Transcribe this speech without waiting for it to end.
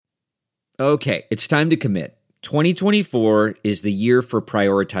Okay, it's time to commit. 2024 is the year for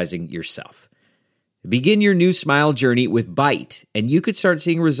prioritizing yourself. Begin your new smile journey with Byte, and you could start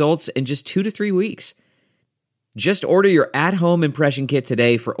seeing results in just 2 to 3 weeks. Just order your at-home impression kit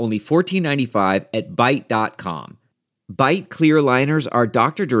today for only $14.95 at Byte.com. Byte clear liners are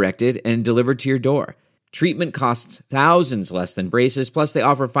doctor-directed and delivered to your door. Treatment costs thousands less than braces, plus they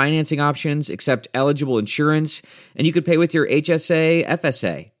offer financing options, accept eligible insurance, and you could pay with your HSA,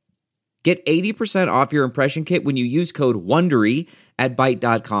 FSA. Get 80% off your impression kit when you use code WONDERY at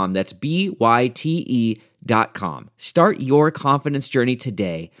Byte.com. That's BYTE.com. Start your confidence journey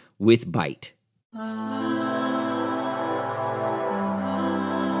today with Byte.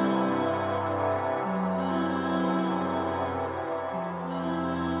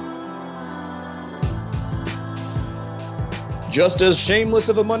 Just as shameless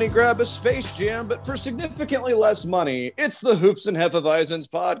of a money grab as Space Jam, but for significantly less money, it's the Hoops and Hefeweizens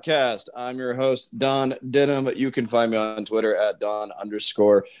podcast. I'm your host, Don Denham. You can find me on Twitter at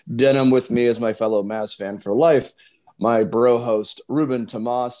Don_Denham. With me is my fellow Mavs fan for life, my bro host, Ruben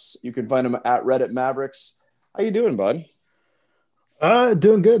Tomas. You can find him at Reddit Mavericks. How you doing, bud?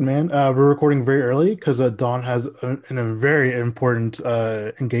 Doing good, man. We're recording very early because Dawn has a very important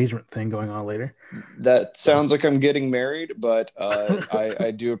engagement thing going on later. That sounds like I'm getting married, but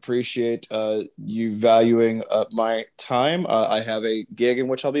I do appreciate you valuing my time. I have a gig in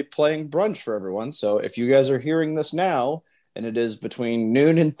which I'll be playing brunch for everyone. So if you guys are hearing this now, and it is between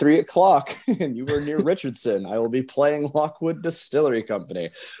noon and 3 o'clock, and you are near Richardson, I will be playing Lockwood Distillery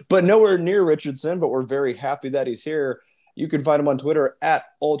Company. But nowhere near Richardson, but we're very happy that he's here. You can find him on Twitter at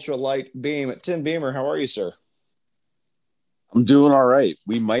UltraLightBeam. Tim Beamer, how are you, sir? I'm doing all right.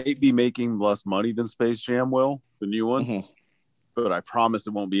 We might be making less money than Space Jam will, the new one, but I promise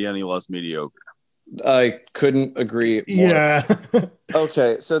it won't be any less mediocre. I couldn't agree more. Yeah.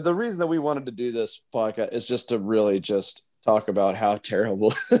 Okay, so the reason that we wanted to do this podcast is just to really just talk about how terrible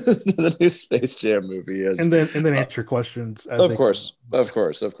the new Space Jam movie is, and then answer questions. Of course.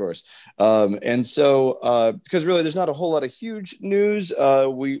 And so, because really, there's not a whole lot of huge news.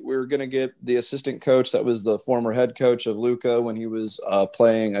 We're going to get the assistant coach that was the former head coach of Luka when he was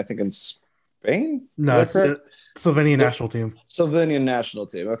playing, I think, in Spain. No, it's Slovenian national team. Slovenian national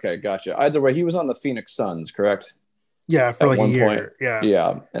team. Okay, gotcha. Either way, he was on the Phoenix Suns, correct? Yeah, for at like one a year. point.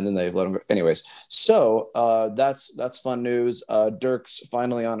 Yeah, and then they let him go. Anyways, so that's fun news. Dirk's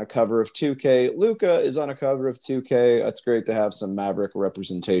finally on a cover of 2K. Luka is on a cover of 2K. That's great to have some Maverick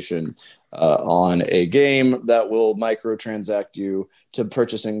representation on a game that will microtransact you to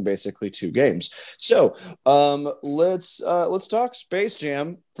purchasing basically 2 games. So let's talk Space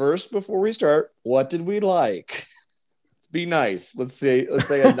Jam first before we start. What did we like? Be nice. Let's say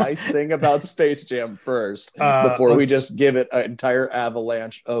a nice thing about Space Jam first before we just give it an entire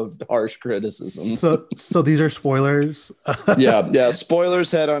avalanche of harsh criticism. So these are spoilers. yeah. Spoilers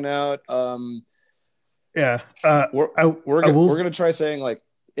head on out. Yeah. We're gonna try saying like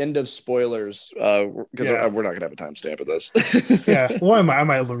end of spoilers because we're not gonna have a timestamp of this. Yeah. Well, I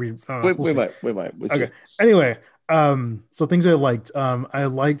might read. We might. We'll okay. See. Anyway, so things I liked. I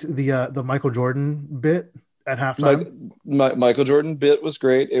liked the Michael Jordan bit at halftime. Michael Jordan bit was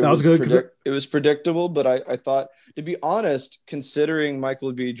great. It was good. It was predictable, but I thought, to be honest, considering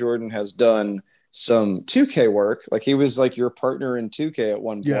Michael B. Jordan has done some 2K work, like he was like your partner in 2K at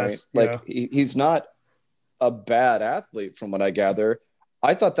one point. He's not a bad athlete from what I gather.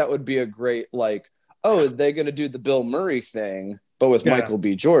 I thought that would be a great they're going to do the Bill Murray thing, but with Michael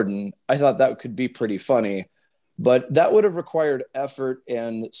B. Jordan. I thought that could be pretty funny. But that would have required effort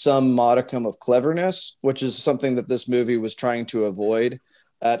and some modicum of cleverness, which is something that this movie was trying to avoid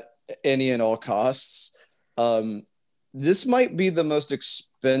at any and all costs. This might be the most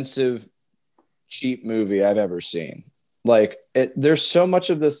expensive, cheap movie I've ever seen. There's so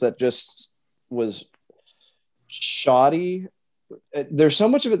much of this that just was shoddy. There's so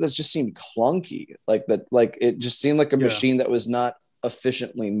much of it that just seemed clunky. It just seemed like a machine that was not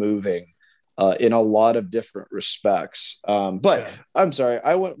efficiently moving. In a lot of different respects. I'm sorry.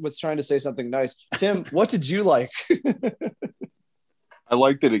 I was trying to say something nice. Tim, what did you like? I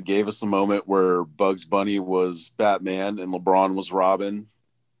liked that it gave us a moment where Bugs Bunny was Batman and LeBron was Robin.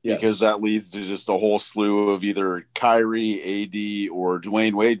 Yes. Because that leads to just a whole slew of either Kyrie, AD, or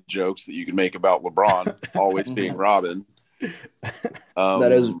Dwayne Wade jokes that you can make about LeBron always being Robin.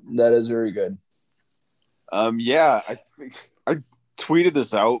 That is very good. I think I tweeted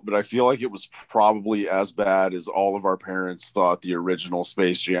this out, but I feel like it was probably as bad as all of our parents thought the original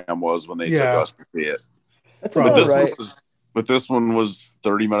Space Jam was when they took us to see it. That's right. But this one was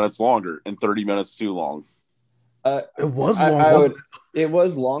 30 minutes longer and 30 minutes too long. It was long. It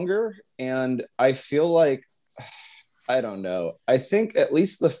was longer, and I feel like, I don't know. I think at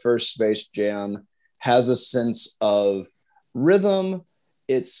least the first Space Jam has a sense of rhythm.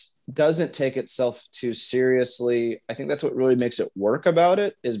 It's doesn't take itself too seriously. I think that's what really makes it work about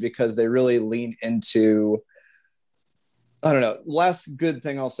it, is because they really lean into, I don't know. Last good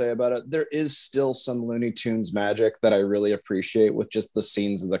thing I'll say about it, there is still some Looney Tunes magic that I really appreciate with just the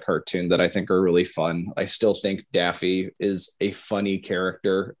scenes of the cartoon that I think are really fun. I still think Daffy is a funny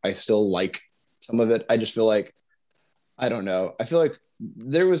character. I still like some of it. I just feel like, I don't know. I feel like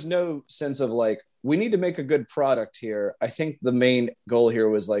there was no sense of like, we need to make a good product here. I think the main goal here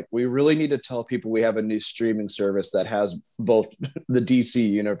was like, we really need to tell people we have a new streaming service that has both the DC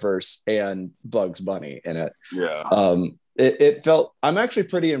universe and Bugs Bunny in it. Yeah. It felt, I'm actually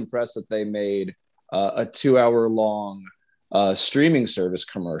pretty impressed that they made a 2-hour long streaming service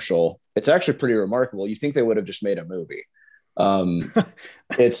commercial. It's actually pretty remarkable. You think they would have just made a movie.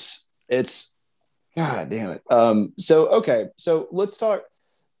 It's God damn it. So let's talk.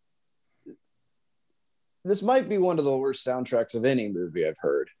 This might be one of the worst soundtracks of any movie I've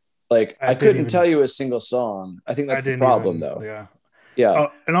heard. Like, I couldn't tell you a single song. I think that's the problem, though. Yeah.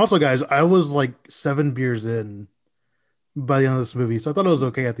 And also, guys, I was like 7 beers in by the end of this movie, so I thought it was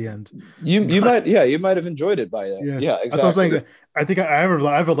okay at the end. You might have enjoyed it by then. Yeah, exactly. That's what I'm saying. I think I have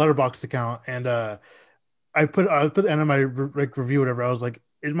a Letterboxd account, and I put the end of my review, whatever. I was like,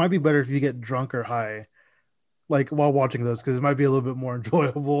 it might be better if you get drunk or high, like while watching this, because it might be a little bit more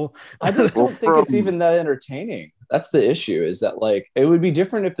enjoyable. I just don't think it's even that entertaining. That's the issue, is that like, it would be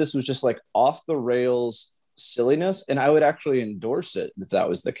different if this was just like off the rails silliness, and I would actually endorse it if that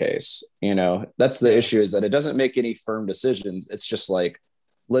was the case. You know, that's the issue, is that it doesn't make any firm decisions. It's just like,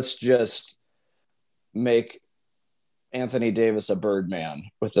 let's just make Anthony Davis a Birdman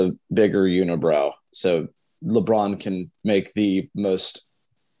with a bigger unibrow, so LeBron can make the most.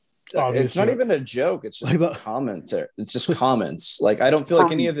 Obviously. It's not even a joke. It's just like comments. It's just comments. Like, I don't feel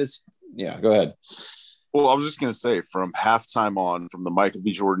like any of his. Yeah, go ahead. Well, I was just gonna say, from halftime on, from the Michael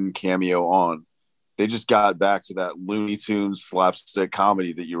B. Jordan cameo on, they just got back to that Looney Tunes slapstick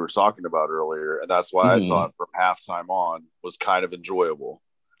comedy that you were talking about earlier, and that's why I thought from halftime on was kind of enjoyable.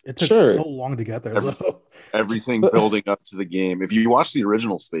 It took so long to get there, though. Everything building up to the game. If you watch the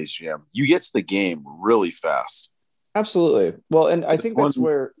original Space Jam, you get to the game really fast. Absolutely. Well, and I think that's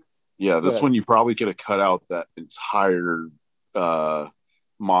where. Yeah, this one you probably could have cut out that entire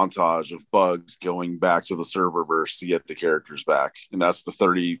montage of Bugs going back to the serververse to get the characters back. And that's the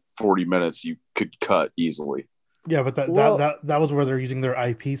 30-40 minutes you could cut easily. Yeah, but that was where they're using their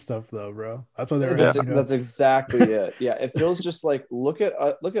IP stuff, though, bro. That's why they're. That's exactly it. Yeah, it feels just like, look at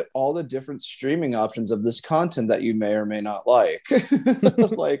all the different streaming options of this content that you may or may not like.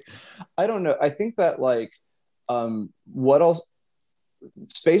 Like, I don't know. I think that like, what else?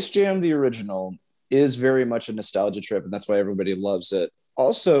 Space Jam, the original, is very much a nostalgia trip, and that's why everybody loves it.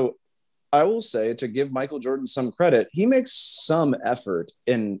 Also, I will say, to give Michael Jordan some credit, he makes some effort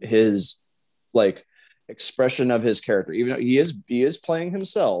in his like expression of his character, even though he is playing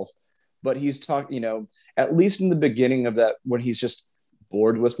himself, but he's talking, you know, at least in the beginning of that, when he's just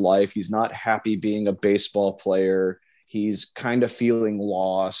bored with life, he's not happy being a baseball player, he's kind of feeling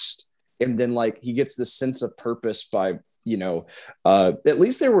lost, and then like he gets this sense of purpose by, you know, at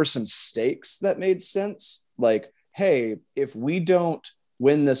least there were some stakes that made sense. Like, hey, if we don't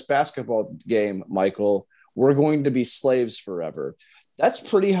win this basketball game, Michael, we're going to be slaves forever. That's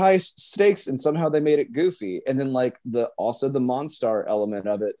pretty high stakes, and somehow they made it goofy. And then like the Monstar element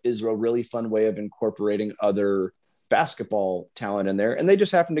of it is a really fun way of incorporating other basketball talent in there. And they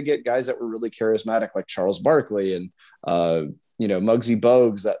just happened to get guys that were really charismatic, like Charles Barkley and you know, Muggsy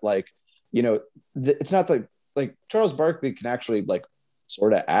Bogues, that like, you know, it's not like Charles Barkley can actually like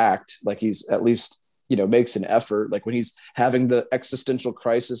sort of act like he's at least, you know, makes an effort. Like when he's having the existential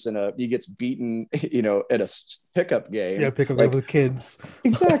crisis and he gets beaten, you know, at a pickup game. Yeah, pickup like, game with kids.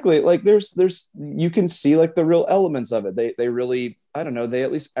 Exactly. Like there's you can see like the real elements of it. They really, I don't know, they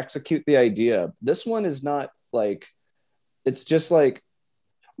at least execute the idea. This one is not like, it's just like,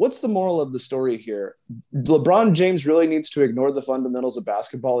 what's the moral of the story here? LeBron James really needs to ignore the fundamentals of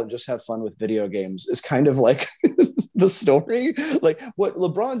basketball and just have fun with video games is kind of like the story. Like what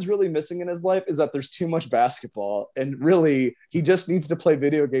LeBron's really missing in his life is that there's too much basketball, and really he just needs to play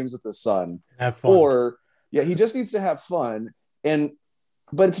video games with his son. Have fun. Or yeah, he just needs to have fun.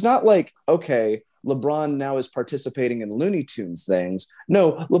 But it's not like, okay, LeBron now is participating in Looney Tunes things.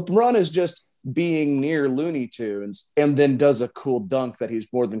 No, LeBron is just being near Looney Tunes and then does a cool dunk that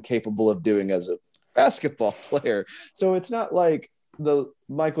he's more than capable of doing as a basketball player. So it's not like the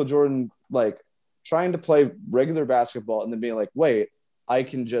Michael Jordan like trying to play regular basketball and then being like, wait, I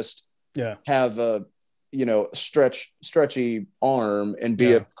can just have a, you know, stretchy arm and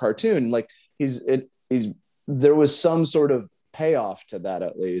be a cartoon. Like there was some sort of payoff to that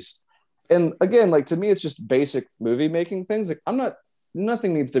at least. And again, like to me, it's just basic movie making things. Like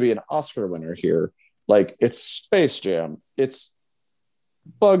nothing needs to be an Oscar winner here. Like it's Space Jam. It's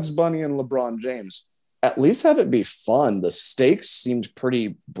Bugs Bunny and LeBron James. At least have it be fun. The stakes seemed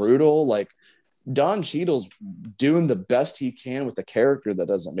pretty brutal. Like Don Cheadle's doing the best he can with a character that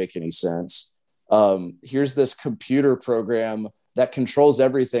doesn't make any sense. Here's this computer program that controls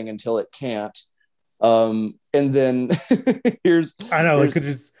everything until it can't. And then I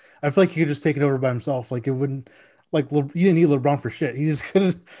feel like he could just take it over by himself. Like it wouldn't, like you didn't need LeBron for shit. He just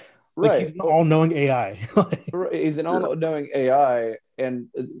couldn't. Like, he's an all-knowing AI. He's an all-knowing AI, and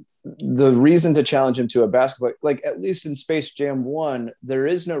the reason to challenge him to a basketball, like at least in Space Jam 1, there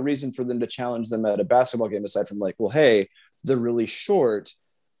is no reason for them to challenge them at a basketball game aside from like, well, hey, they're really short.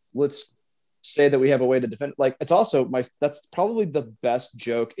 Let's say that we have a way to defend. Like it's also that's probably the best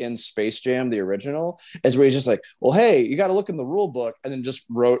joke in Space Jam, the original, is where he's just like, well, hey, you got to look in the rule book, and then just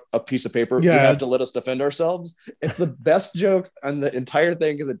wrote a piece of paper. You have to let us defend ourselves. It's the best joke on the entire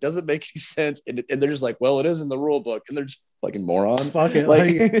thing because it doesn't make any sense, and they're just like, well, it is in the rule book, and they're just fucking morons. Fuck it,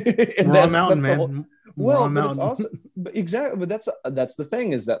 like Mountain, man. But it's also exactly. But that's the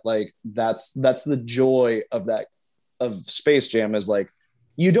thing is that like that's the joy of Space Jam is like.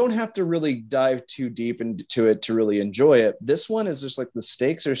 You don't have to really dive too deep into it to really enjoy it. This one is just like the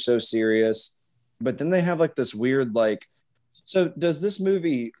stakes are so serious, but then they have like this weird, like, so does this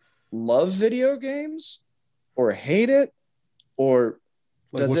movie love video games or hate it? Or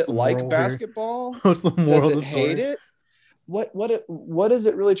does it like basketball? What's the moral does it hate it? What is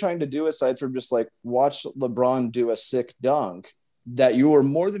it really trying to do aside from just like watch LeBron do a sick dunk that you are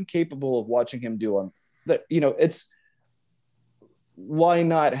more than capable of watching him do on that? You know, it's, why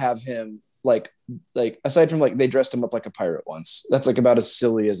not have him like aside from like they dressed him up like a pirate once, that's like about as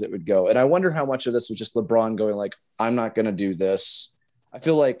silly as it would go. And I wonder how much of this was just LeBron going like, I'm not going to do this. I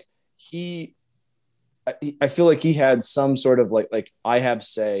feel like he had some sort of like I have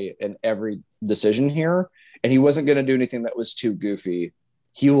say in every decision here, and he wasn't going to do anything that was too goofy.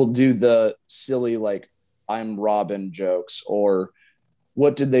 He will do the silly like I'm Robin jokes, or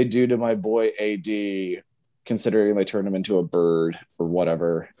what did they do to my boy AD, considering they turned him into a bird or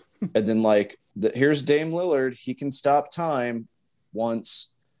whatever. And then like here's Dame Lillard, he can stop time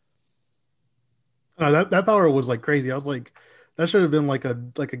once. That power was like crazy. I was like, that should have been like a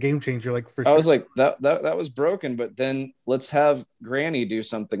game changer. Like for I was like that was broken. But then let's have Granny do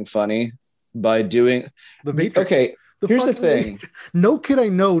something funny by doing the Matrix. Okay, here's the thing. No kid I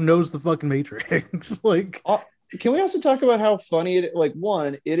know knows the fucking Matrix. Like. Can we also talk about how funny it? Like,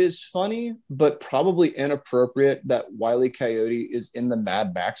 one, it is funny, but probably inappropriate that Wile E. Coyote is in the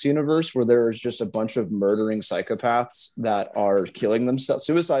Mad Max universe, where there is just a bunch of murdering psychopaths that are killing themselves,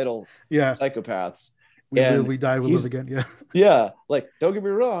 suicidal psychopaths. We live, we die, we live again. Yeah, yeah. Like, don't get me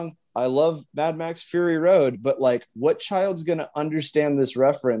wrong, I love Mad Max Fury Road, but like, what child's gonna understand this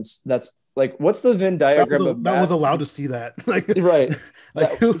reference? That's like, what's the Venn diagram that was allowed to see that? Like, right?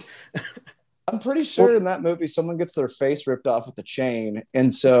 Like, I'm pretty sure in that movie someone gets their face ripped off with a chain.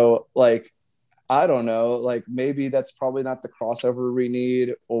 And so like, I don't know, like maybe that's probably not the crossover we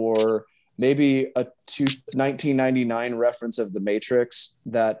need, or maybe a 1999 reference of the Matrix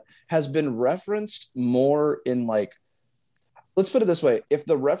that has been referenced more in like, let's put it this way. If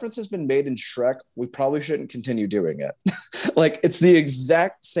the reference has been made in Shrek, we probably shouldn't continue doing it. Like it's the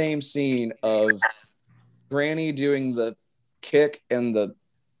exact same scene of Granny doing the kick and the,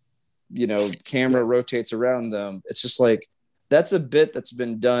 you know, camera rotates around them. It's just like, that's a bit that's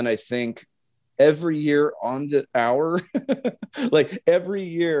been done, I think, every year on the hour. Like every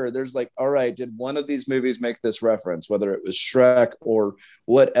year there's like, all right, did one of these movies make this reference, whether it was Shrek or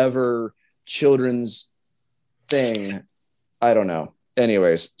whatever children's thing? I don't know.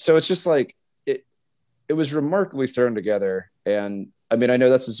 Anyways, so it's just like, it was remarkably thrown together. And I mean, I know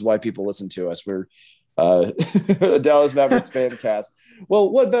this is why people listen to us. We're the Dallas Mavericks fan cast.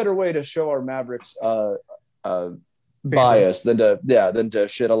 Well, what better way to show our Mavericks bias than to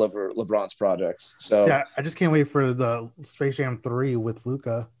shit all over LeBron's projects? So yeah, I just can't wait for the Space Jam 3 with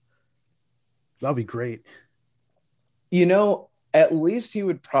Luka. That'll be great. You know, at least he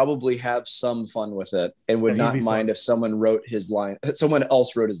would probably have some fun with it and would not mind if someone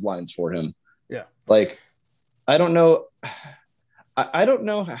else wrote his lines for him. Yeah. Like, I don't know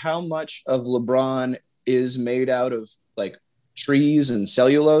how much of LeBron is made out of like trees and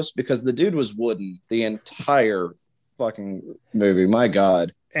cellulose, because the dude was wooden the entire fucking movie. My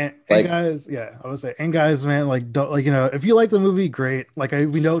God. And guys, I would say, and guys, man, like, don't, like, if you like the movie, great. Like,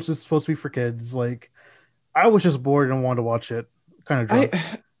 we know it's just supposed to be for kids. Like, I was just bored and wanted to watch it, kind of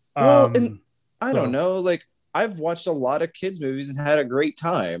drunk. I don't know. Like, I've watched a lot of kids movies and had a great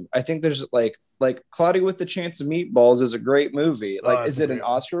time. I think there's like Cloudy with the Chance of Meatballs is a great movie. Like, is it an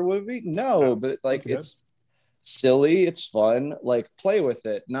Oscar movie? No, but like it's silly, it's fun. Like, play with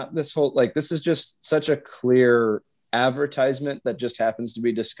it. Not this whole like this is just such a clear advertisement that just happens to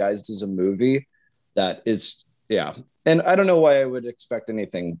be disguised as a movie. That is, yeah. And I don't know why I would expect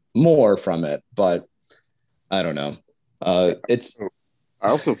anything more from it, but I don't know. I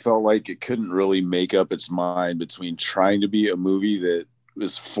also felt like it couldn't really make up its mind between trying to be a movie that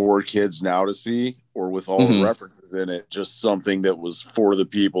was for kids now to see, or with all the references in it, just something that was for the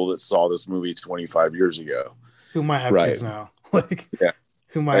people that saw this movie 25 years ago. Who might have kids now. Like, yeah.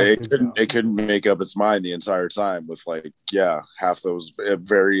 Who might it couldn't make up its mind the entire time with half those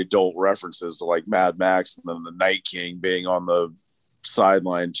very adult references to like Mad Max and then the Night King being on the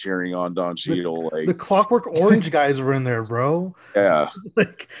sideline cheering on Don Cheadle. Like the Clockwork Orange guys were in there, bro. Yeah.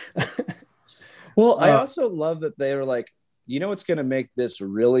 Well, I also love that they were like, what's going to make this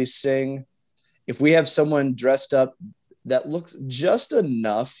really sing? If we have someone dressed up that looks just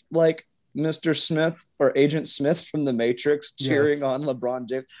enough like Mr. Smith or Agent Smith from The Matrix cheering on LeBron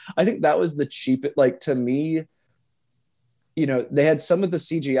James. I think that was the cheapest, like, to me, they had some of the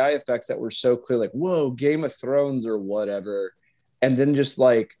CGI effects that were so clear, like, whoa, Game of Thrones or whatever. And then just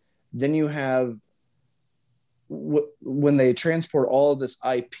like, then you have when they transport all of this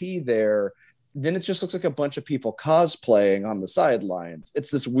IP there, then it just looks like a bunch of people cosplaying on the sidelines.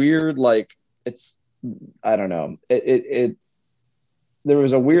 It's this weird, like, I don't know. There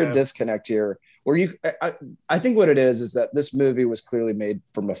was a weird disconnect here where I think what it is that this movie was clearly made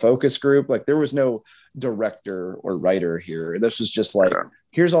from a focus group. Like, there was no director or writer here. This was just like,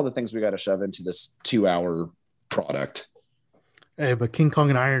 here's all the things we got to shove into this 2-hour product. Hey, but King Kong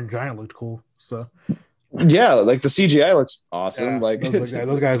and Iron Giant looked cool. So yeah, like the CGI looks awesome. Yeah, like those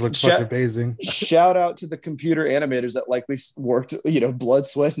guys look fucking amazing. Shout out to the computer animators that likely worked, blood,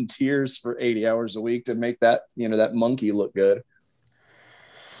 sweat, and tears for 80 hours a week to make that, that monkey look good.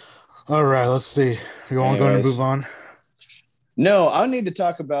 All right, let's see. You want to go and move on? No, I need to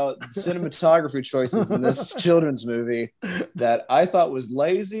talk about cinematography choices in this children's movie that I thought was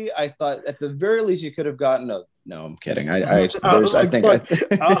lazy. I thought at the very least you could have gotten a. No, I'm kidding. I was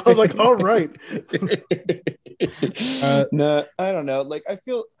like, all right. No, I don't know. Like, I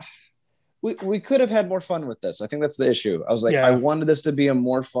feel we could have had more fun with this. I think that's the issue. I was like, I wanted this to be a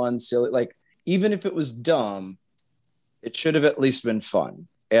more fun, silly. Like, even if it was dumb, it should have at least been fun.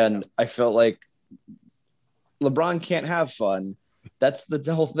 And I felt like LeBron can't have fun. That's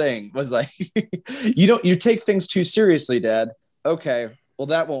the whole thing. Was like, you take things too seriously, Dad. Okay, well,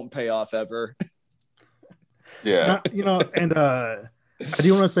 that won't pay off ever. Yeah. And I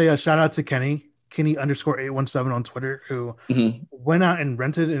do want to say a shout out to Kenny _817 on Twitter, who went out and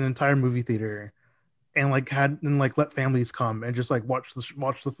rented an entire movie theater and let families come and just like watch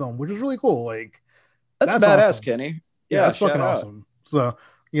the film, which is really cool. Like, that's badass, awesome. Kenny. Yeah, that's fucking awesome. So,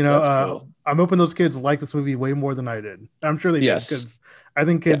 cool. I'm hoping those kids like this movie way more than I did. I'm sure they did, because I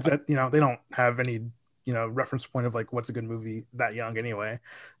think kids that they don't have any reference point of like what's a good movie that young anyway.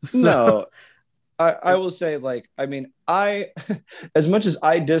 So, no. I will say, like, I mean, as much as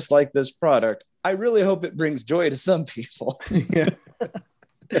I dislike this product, I really hope it brings joy to some people. Yeah.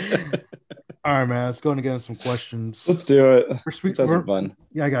 All right, man. Let's go and get into some questions. Let's do it. We're fun.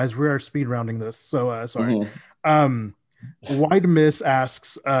 Yeah, guys, we are speed rounding this. So sorry. Wide Miss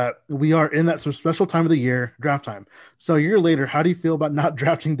asks, we are in that special time of the year, draft time. So a year later, how do you feel about not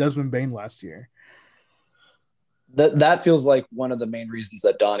drafting Desmond Bane last year? That feels like one of the main reasons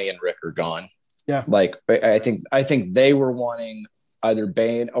that Donnie and Rick are gone. Yeah, like I think they were wanting either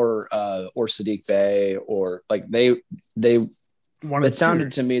Bane or Sadiq Bey, or like they wanted. It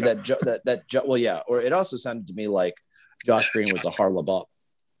sounded to me or it also sounded to me like Josh Green was a Harlem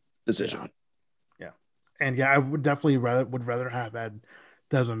decision. Yeah, and I would definitely rather have had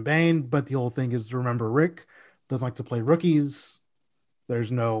Desmond Bane, but the whole thing is, remember, Rick doesn't like to play rookies.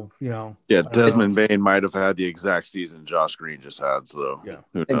 There's no, Desmond Bane might have had the exact season Josh Green just had. So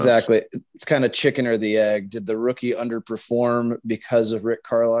exactly. It's kind of chicken or the egg. Did the rookie underperform because of Rick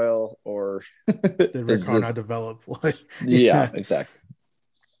Carlisle, or did Rick Carlisle develop? Yeah, exactly.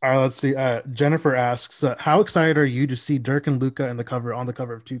 All right, let's see. Jennifer asks, how excited are you to see Dirk and Luka on the cover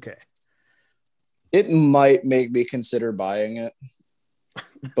of 2K? It might make me consider buying it,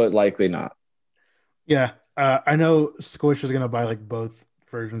 but likely not. Yeah, I know Squish is gonna buy like both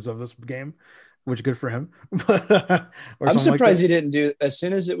versions of this game, which good for him. I'm surprised he didn't do, as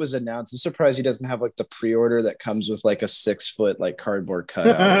soon as it was announced, I'm surprised he doesn't have like the pre-order that comes with like a 6-foot like cardboard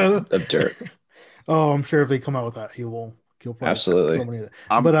cutout of Dirk. Oh, I'm sure if they come out with that, he'll absolutely.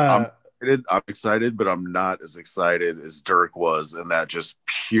 I'm excited, but I'm not as excited as Dirk was, and that just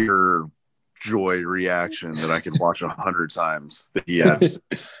pure joy reaction that I could watch 100 times that he has.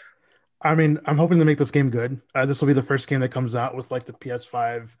 I mean, I'm hoping to make this game good. This will be the first game that comes out with like the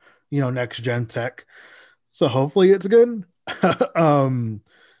PS5, next gen tech. So hopefully it's good.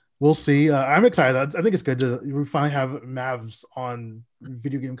 We'll see. I'm excited. I think it's good we finally have Mavs on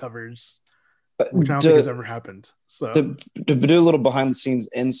video game covers, which I don't think has ever happened. So to do a little behind the scenes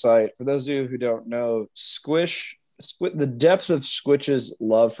insight for those of you who don't know, the depth of Squish's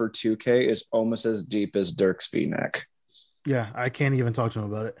love for 2K is almost as deep as Dirk's V-neck. Yeah, I can't even talk to him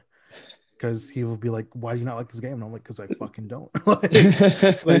about it. Because he will be like, why do you not like this game? And I'm like, because I fucking don't.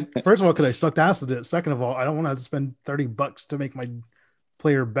 First of all, because I sucked ass at it. Second of all, I don't want to have to spend $30 to make my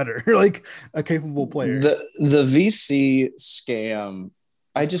player better, like a capable player. The VC scam,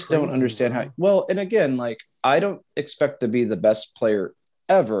 I just don't understand how. Well, and again, like I don't expect to be the best player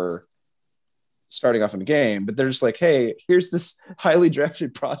ever starting off in a game, but they're just like, hey, here's this highly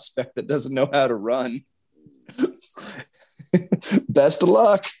drafted prospect that doesn't know how to run. Best of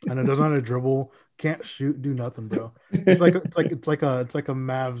luck. And it doesn't know how to dribble, can't shoot, do nothing, bro. It's like a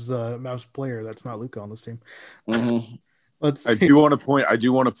Mavs player that's not Luka on this team. Mm-hmm. I do want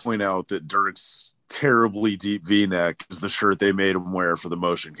to point out that Dirk's terribly deep V-neck is the shirt they made him wear for the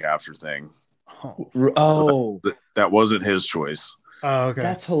motion capture thing. Oh, that wasn't his choice. Oh, okay.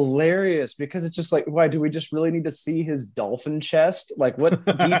 That's hilarious because it's just like, why do we just really need to see his dolphin chest? Like, what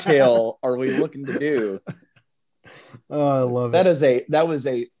detail are we looking to do? Oh, I love it. That was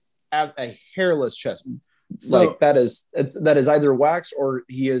a hairless chest. Like that is either wax or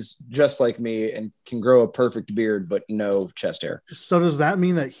he is just like me and can grow a perfect beard but no chest hair. So does that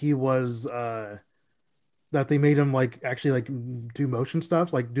mean that he was that they made him like actually like do motion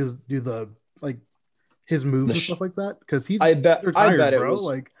stuff, like do the like his moves and stuff like that? Because I bet it was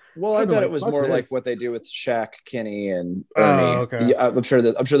like. Well, I bet it was more like what they do with Shaq, Kenny, and Ernie. Oh, okay. Yeah, I'm sure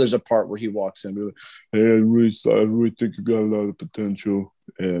there's a part where he walks in. Hey, I really think you got a lot of potential,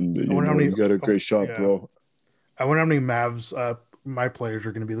 and you got a great shot, bro. I wonder how many Mavs my players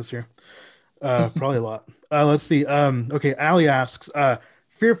are going to be this year. Probably a lot. Let's see. Okay, Ali asks,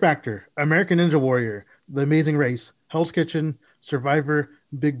 Fear Factor, American Ninja Warrior, The Amazing Race, Hell's Kitchen, Survivor,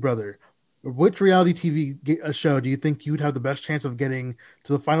 Big Brother. Which reality TV show do you think you'd have the best chance of getting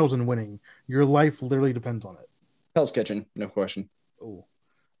to the finals and winning? Your life literally depends on it. Hell's Kitchen, no question. Oh,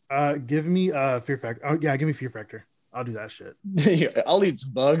 give me Fear Factor. Oh yeah, give me Fear Factor. I'll do that shit. I'll eat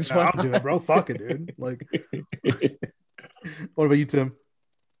some bugs. I'll do it, bro. Fuck it, dude. Like, what about you, Tim?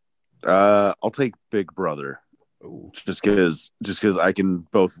 I'll take Big Brother. Ooh. Just because I can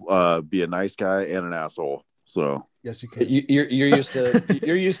both be a nice guy and an asshole. So yes, you can. You're used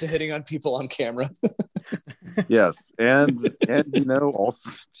to hitting on people on camera. Yes, and also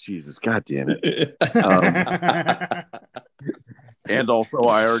Jesus, God damn it. And also,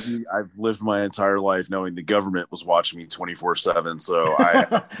 I've lived my entire life knowing the government was watching me 24/7, so I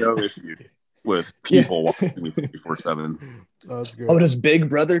have no issue with people watching me 24/7. Oh, does Big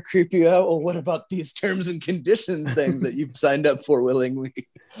Brother creep you out? Well, what about these terms and conditions things that you've signed up for willingly?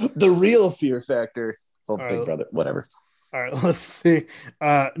 The real Fear Factor. Oh, Big Brother, whatever. All right, let's see.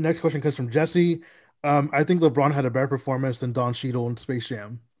 Next question comes from Jesse. I think LeBron had a better performance than Don Cheadle in Space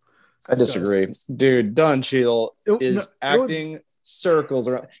Jam. I disagree. Dude, Don Cheadle is acting circles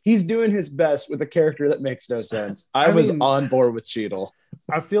around. He's doing his best with a character that makes no sense. I was on board with Cheadle.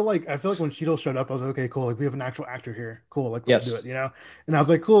 I feel like when Cheadle showed up, I was like, okay, cool. Like we have an actual actor here. Cool. Like let's do it, And I was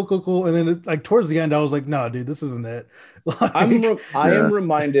like, cool. And then like towards the end, I was like, no, dude, this isn't it. Like, I am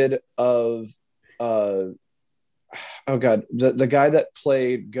reminded of oh god, the guy that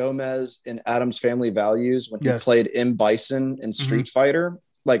played Gomez in Addams Family Values when he played M. Bison in Street Fighter.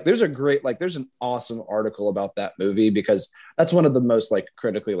 Like there's an awesome article about that movie because that's one of the most like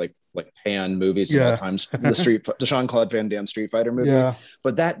critically like panned movies of all time. The Jean-Claude Van Damme Street Fighter movie. Yeah.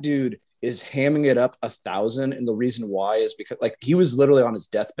 But that dude is hamming it up 1,000. And the reason why is because like he was literally on his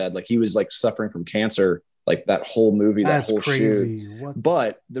deathbed. Like he was like suffering from cancer, like that whole movie, that whole shoot.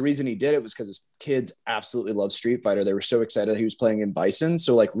 But the reason he did it was because his kids absolutely love Street Fighter. They were so excited he was playing in Bison.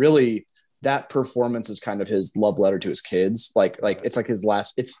 So like really that performance is kind of his love letter to his kids. Like it's like his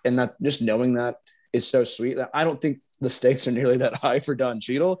last, and that's just knowing that is so sweet. That I don't think the stakes are nearly that high for Don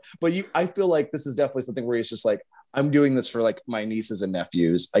Cheadle, but I feel like this is definitely something where he's just like, I'm doing this for like my nieces and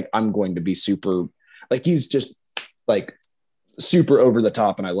nephews. Like I'm going to be super, like he's just like super over the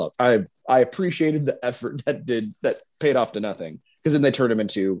top, and I appreciated the effort that paid off to nothing, because then they turned him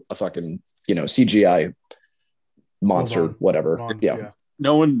into a fucking CGI monster, whatever. Yeah.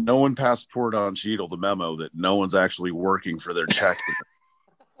 No one passed on Cheadle the memo that no one's actually working for their check.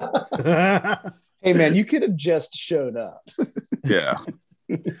 Hey man, you could have just showed up. Yeah.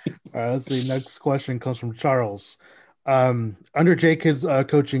 All right, let's see. Next question comes from Charles. Under J Kidd's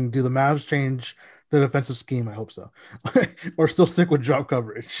coaching, do the Mavs change the defensive scheme? I hope so. Or still stick with drop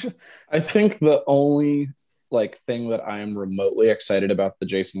coverage? I think the only thing that I am remotely excited about the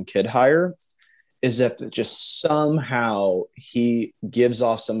Jason Kidd hire is that just somehow he gives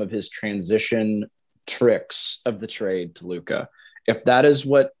off some of his transition tricks of the trade to Luka. If that is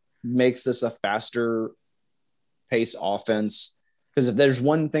what makes this a faster pace offense, because if there's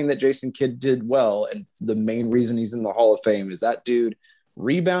one thing that Jason Kidd did well, and the main reason he's in the Hall of Fame, is that dude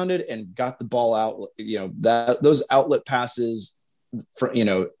rebounded and got the ball out. Those outlet passes.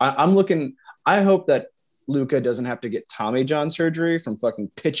 I hope that Luka doesn't have to get Tommy John surgery from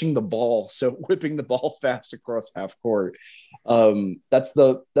fucking pitching the ball, so whipping the ball fast across half court. That's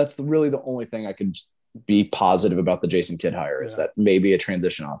really the only thing I could be positive about the Jason Kidd hire, is that maybe a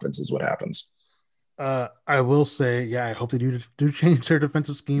transition offense is what happens. I will say, I hope they do change their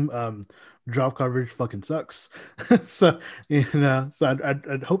defensive scheme. Drop coverage fucking sucks. So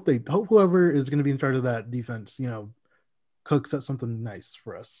I'd hope whoever is going to be in charge of that defense, cooks up something nice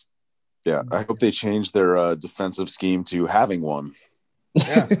for us. Yeah, I hope they change their defensive scheme to having one.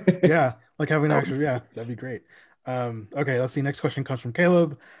 Yeah, like having actually, that'd be great. Okay, let's see. Next question comes from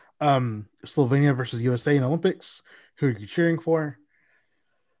Caleb. Slovenia versus USA in Olympics. Who are you cheering for?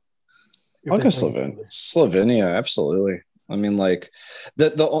 I'll go Slovenia, absolutely. I mean,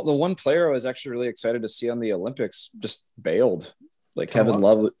 the one player I was actually really excited to see on the Olympics just bailed, Kevin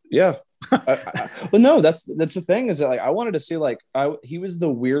Love. Yeah. Well, no, that's the thing, is that I wanted to see he was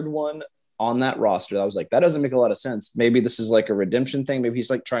the weird one on that roster. I was like, that doesn't make a lot of sense. Maybe this is a redemption thing. Maybe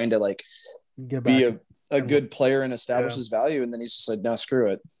he's trying to be a good player and establish his value, and then he's just like, no,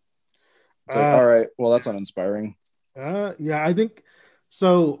 screw it. It's all right, well, that's uninspiring. I think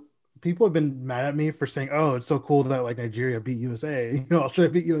so. People have been mad at me for saying, "Oh, it's so cool that Nigeria beat USA."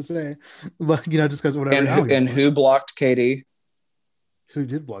 Australia beat USA, but just because whatever. And who blocked KD? Who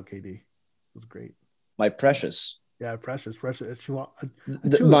did block KD? It was great. My Precious. Yeah, Precious. Precious Achiuwa.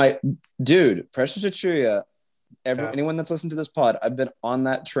 Anyone that's listened to this pod, I've been on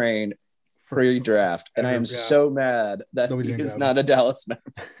that train pre-draft, and I am so mad that he is not a Dallas member.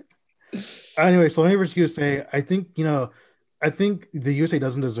 Anyway, Slovenia versus USA. I think the USA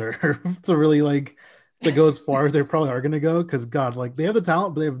doesn't deserve to really to go as far as they probably are going to go, because God, they have the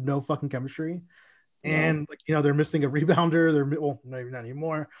talent, but they have no fucking chemistry, and they're missing a rebounder. Maybe not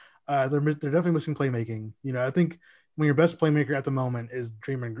anymore. They're definitely missing playmaking. I think when your best playmaker at the moment is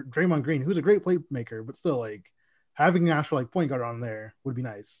Draymond Green, who's a great playmaker, but still having an actual point guard on there would be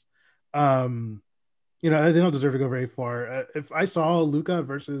nice. They don't deserve to go very far. If I saw Luka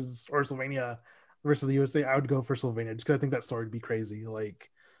versus Slovenia versus the USA, I would go for Slovenia, just because I think that story would be crazy.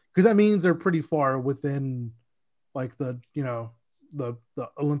 Because that means they're pretty far within the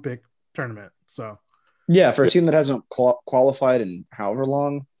Olympic tournament. So yeah, for a team that hasn't qualified in however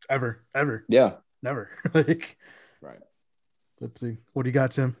long, ever, yeah, never. Right. Let's see, what do you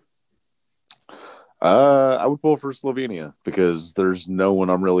got, Tim? I would pull for Slovenia, because there's no one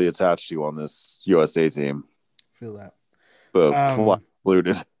I'm really attached to on this USA team. Feel that, but fly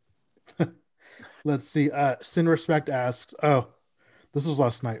included. Let's see. Sin Respect asks, this was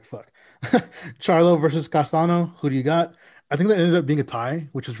last night. Fuck. Charlo versus Castano. Who do you got? I think that ended up being a tie,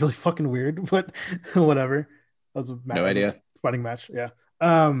 which is really fucking weird, but whatever. That was a match. No idea. Fighting match. Yeah.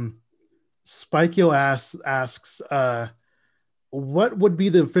 Spikeo asks, what would be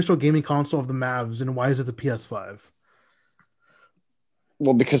the official gaming console of the Mavs, and why is it the PS5?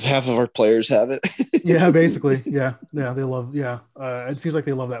 Well, because half of our players have it. Yeah, basically. Yeah, they love. Yeah, it seems like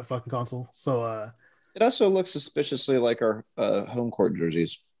they love that fucking console. So it also looks suspiciously like our home court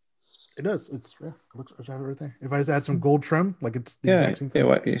jerseys. It does. It looks right there. If I just add some gold trim, it's the exact same thing.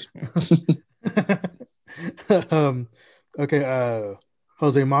 Okay.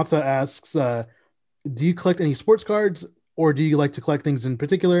 Jose Mata asks, do you collect any sports cards, or do you like to collect things in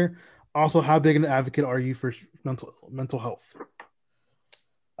particular? Also, how big an advocate are you for mental health?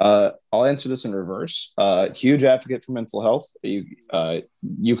 I'll answer this in reverse. Huge advocate for mental health. You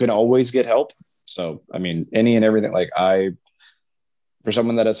can always get help. So, I mean, any and everything. For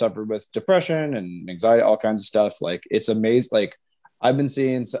someone that has suffered with depression and anxiety, all kinds of stuff, it's amazing. I've been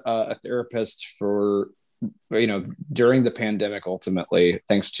seeing a therapist for during the pandemic, ultimately,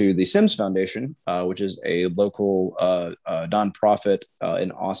 thanks to the Sims Foundation, which is a local nonprofit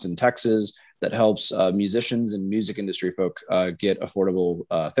in Austin, Texas, that helps musicians and music industry folk get affordable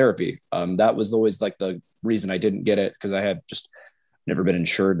therapy. That was always like the reason I didn't get it, because I had just never been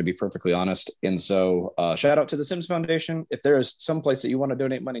insured, to be perfectly honest. And so shout out to the Sims Foundation. If there is some place that you want to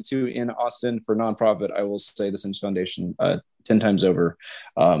donate money to in Austin for nonprofit, I will say the Sims Foundation 10 times over.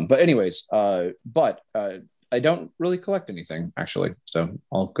 But anyways, I don't really collect anything, actually. So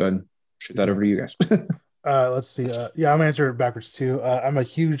I'll go ahead and shoot that over to you guys. Let's see. I'm gonna answer it backwards too. I'm a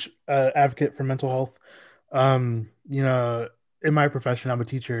huge advocate for mental health. In my profession, I'm a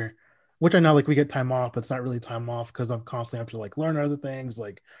teacher, which I know like we get time off, but it's not really time off because I'm constantly have to like learn other things.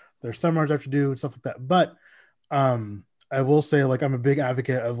 Like there's seminars I have to do and stuff like that. But I will say like I'm a big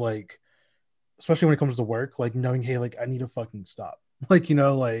advocate of like, especially when it comes to work, like knowing, hey, like I need to fucking stop.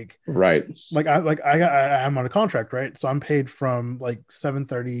 Like, right. Like I'm on a contract, right? So I'm paid from like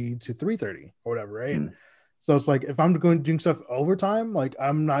 7:30 to 3:30 or whatever, right? So it's like if I'm doing stuff overtime, like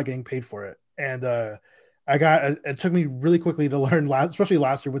I'm not getting paid for it. And it took me really quickly to learn, especially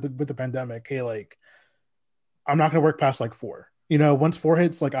last year with the pandemic. Hey, like I'm not gonna work past like 4. Once 4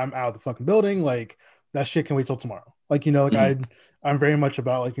 hits, like I'm out of the fucking building. Like that shit can wait till tomorrow. Like I'm very much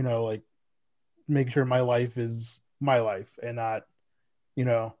about like like making sure my life is my life and not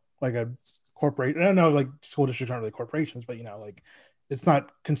like a corporate. I don't know, like school districts aren't really corporations, but like it's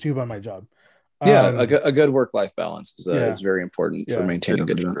not consumed by my job. Yeah, a good work-life balance is very important for maintaining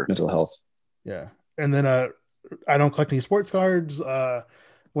good mental health. Yeah, and then I don't collect any sports cards.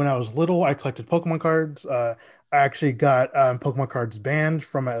 When I was little, I collected Pokemon cards. I actually got Pokemon cards banned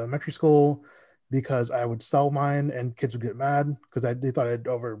from my elementary school because I would sell mine, and kids would get mad because they thought I'd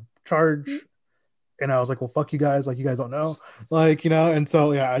overcharge. And I was like, well, fuck you guys. Like, you guys don't know. Like, and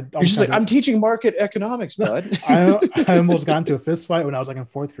so, yeah. You're just like, I'm teaching market economics, bud. I almost got into a fist fight when I was like in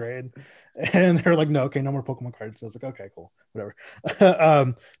 4th grade. And they're like, no, okay, no more Pokemon cards. So I was like, okay, cool. Whatever.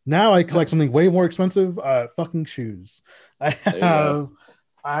 Now I collect something way more expensive. Fucking shoes. I have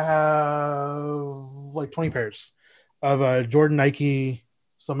like 20 pairs of Jordan, Nike,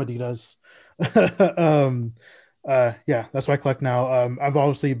 some Adidas. That's what I collect now. I've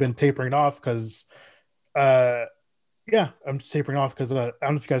obviously been tapering it off because I'm tapering off because I don't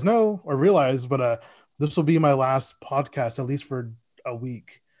know if you guys know or realize, but this will be my last podcast, at least for a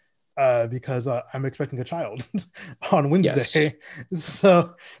week, because I'm expecting a child on Wednesday. Yes.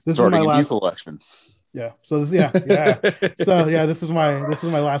 So this is my last collection. Yeah. So this, So this is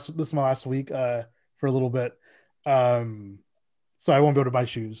my last week for a little bit. So I won't be able to buy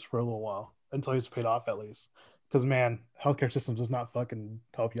shoes for a little while until it's paid off at least. Because man, healthcare systems does not fucking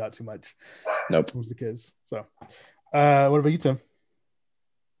help you out too much. Nope. Who's the kids? So, what about you, Tim?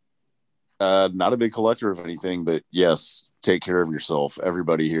 Not a big collector of anything, but yes, take care of yourself.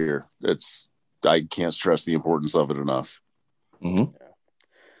 Everybody here. I can't stress the importance of it enough. Mm-hmm.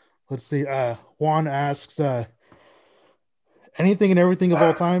 Let's see. Juan asks, anything and everything of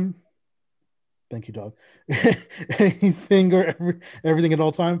all time. Thank you, dog. Anything or everything at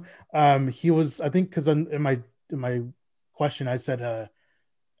all time. He was, I think, because in my question I said,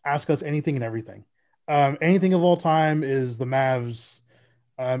 ask us anything and everything. Anything of all time is the Mavs.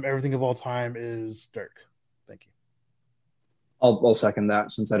 Everything of all time is Dirk. Thank you. I'll second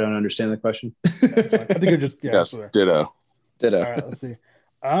that since I don't understand the question. I think you're just yes, ditto. All right, let's see.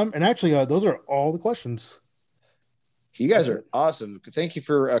 And actually, those are all the questions. You guys are awesome. Thank you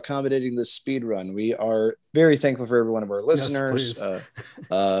for accommodating this speed run. We are very thankful for every one of our listeners. Yes,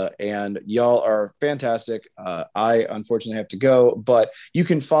 and y'all are fantastic. I unfortunately have to go, but you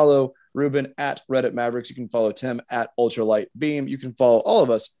can follow Ruben at Reddit Mavericks. You can follow Tim at Ultralight Beam. You can follow all of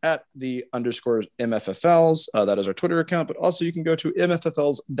us at the _MFFLs. That is our Twitter account, but also you can go to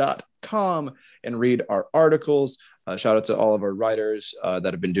mffls.com and read our articles. Shout out to all of our writers that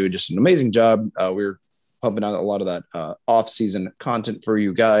have been doing just an amazing job. We're pumping out a lot of that off-season content for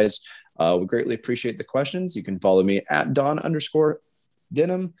you guys. We greatly appreciate the questions. You can follow me at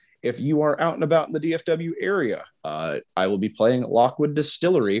Don_Denham. If you are out and about in the DFW area, I will be playing Lockwood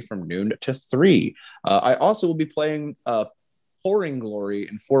Distillery from noon to 3. I also will be playing Pouring Glory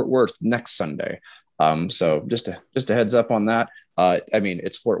in Fort Worth next Sunday. So just a heads up on that. I mean,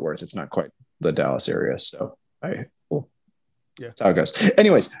 it's Fort Worth. It's not quite the Dallas area. So that's how it goes.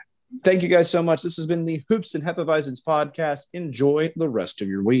 Anyways, thank you guys so much. This has been the Hoops and Hefeweizens podcast. Enjoy the rest of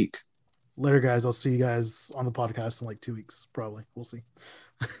your week. Later, guys. I'll see you guys on the podcast in like 2 weeks, probably. We'll see.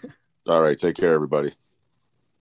 All right. Take care, everybody.